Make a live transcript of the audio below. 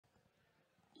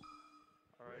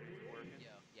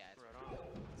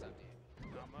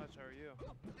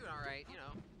Doing all right, you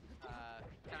know.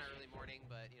 Kind of early morning,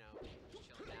 but, you know, just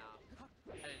chilling now.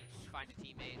 I didn't find a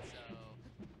teammate, so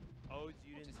Oh,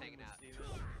 you didn't just team hanging with out.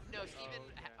 Steven? No, Steven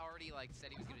Oh, okay. already, like,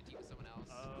 said he was going to team with someone else.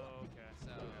 Oh, okay.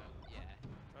 So, okay.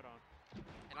 yeah. Right on.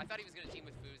 And I thought he was going to team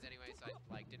with Foos anyway, so I,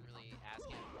 like, didn't really ask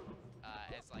him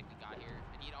as, like, we got here.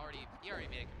 And he already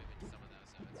made a commitment to someone, though,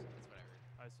 so it's whatever.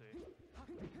 I see.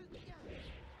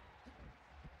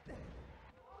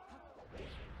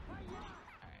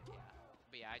 Alright, yeah.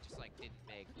 But yeah, I just, like, didn't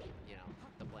make, you know,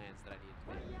 the plans that I needed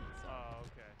to make. So Oh,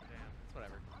 okay. Damn. it's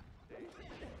whatever.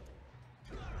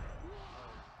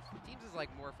 Teams is, like,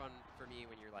 more fun for me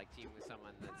when you're, like, teaming with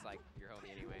someone that's, like, your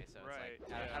homie anyway, so Right. it's,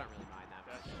 like, I don't really mind that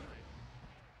much. Definitely.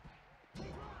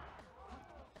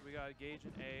 We got Gage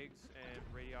and Eggz and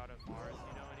Radiata and Mars. Do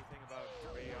you know anything about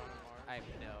Radiata and Mars? I have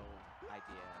no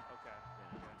idea. Okay.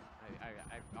 Yeah.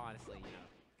 I honestly, you know,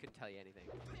 couldn't tell you anything.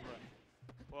 Right.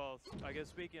 Well, I guess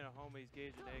speaking of homies,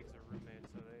 Gage and Eggz are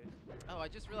roommates, so they. Oh, I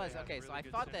just realized. Okay, really so I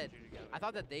good thought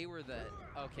synergy that they were the.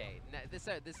 Okay, this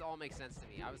all makes sense to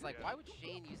me. I was like, Yeah. why would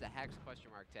Shane use a Hex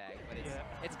question mark tag? But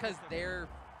Yeah. it's because they're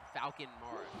Falcon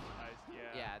Mara.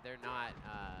 Yeah. Yeah, they're not.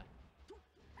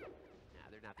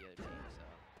 They're not the other team. So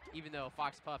even though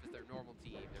Fox Puff is their normal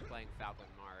team, they're playing Falcon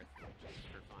Marth just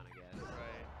for fun, I guess.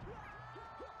 Right.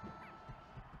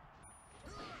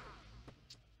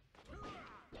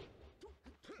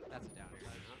 That's a downer.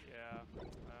 Yeah.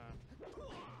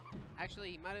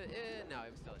 Actually, he might have. No,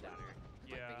 it was still a downer.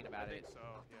 Yeah. Thinking about I it. think so.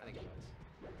 Yeah. I think it was.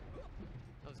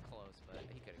 It was close, but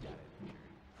he could have got it for sure.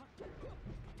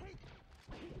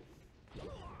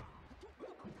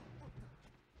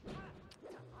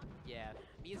 Yeah,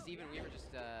 me and Steven, we were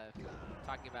just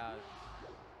talking about.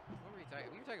 What were we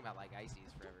talking? We were talking about like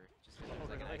Ices forever. Just because there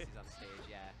was like an Ices on the stage.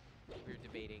 Yeah, we were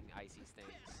debating Ices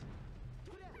things.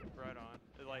 Right on.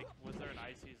 Like, was there an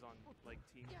Ices on like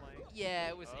team playing? Yeah,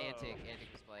 it was Antic. Antic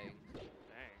was playing.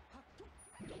 Dang.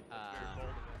 Very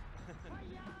bold of him.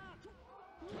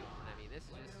 I mean, this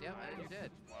is just and you're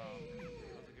dead. Wow,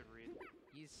 that was a good read.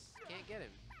 He's can't get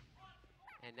him.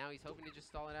 And now he's hoping to just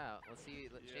stall it out. Let's see.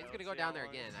 Shane's let's going to go see down how there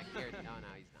long again. I care. Oh,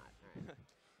 no, he's not. All right.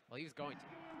 Well, he was going to.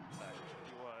 But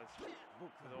He was.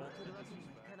 With the ultimate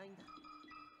disrespect.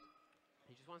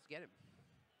 he just wants to get him.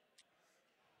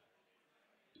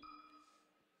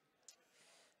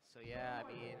 So, yeah, I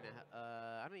mean,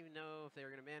 I don't even know if they were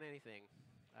going to ban anything.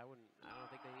 I don't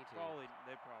think they need to.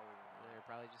 They probably won't. They're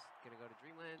probably just going to go to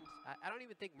Dreamland. I don't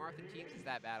even think Marth and Teams is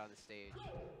that bad on the stage.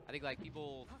 I think, like,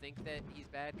 people think that he's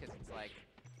bad because it's, like,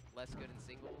 less good in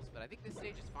singles. But I think this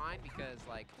stage is fine because,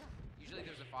 like, usually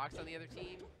there's a Fox on the other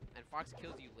team, and Fox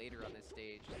kills you later on this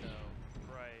stage. So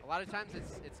right. A lot of times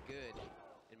it's good,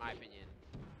 in my opinion.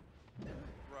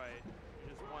 Right.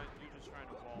 You're just trying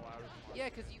to wall out. Yeah,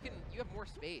 because you have more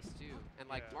space too, and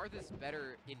like Yeah. Marth is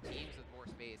better in teams with more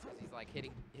space because he's like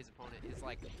hitting his opponent, his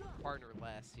like partner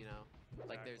less, you know. Exactly.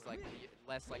 Like there's like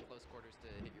less like close quarters to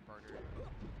hit your partner.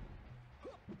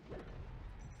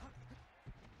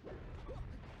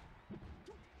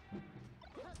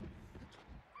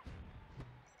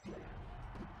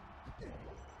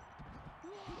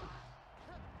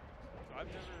 So I've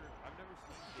never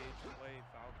seen Gage play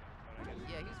Falcon, but I guess.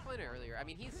 Yeah, he was playing it earlier. I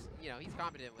mean, he's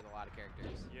competent with a lot of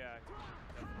characters. Yeah,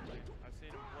 definitely. I've seen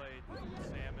him play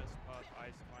Samus, Puff,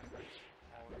 Ice Climber,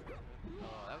 all in tournament.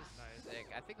 Oh, that was nice. sick.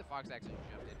 I think the Fox actually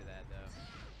jumped into that though.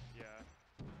 Yeah.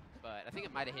 But I think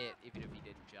it might have hit even if he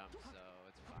didn't jump, so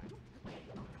it's fine.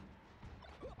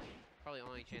 Probably the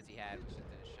only chance he had was just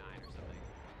in a shine or something.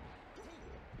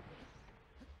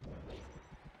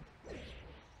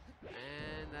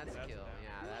 And that's a kill. Death.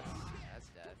 Yeah, that's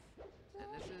death. And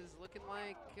this is looking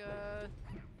like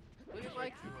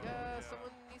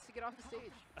someone needs to get off the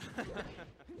stage.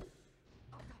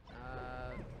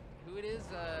 Who it is,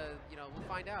 we'll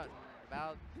find out in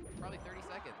about probably 30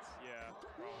 seconds. Yeah,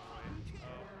 probably.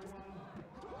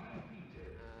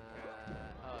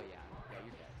 Oh yeah,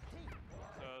 you're dead.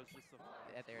 So it's just the.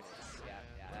 Yeah, there it is. Yeah,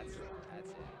 that's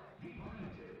it.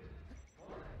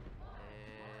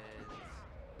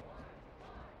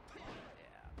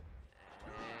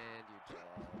 And you're dead.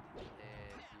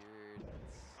 And you're.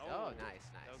 Oh, nice.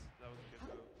 That was a good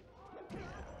move.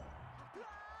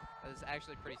 That was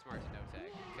actually pretty smart to no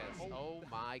tag because oh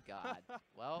my god.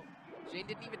 Well, Shane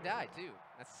didn't even die too.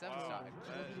 That's 7 star.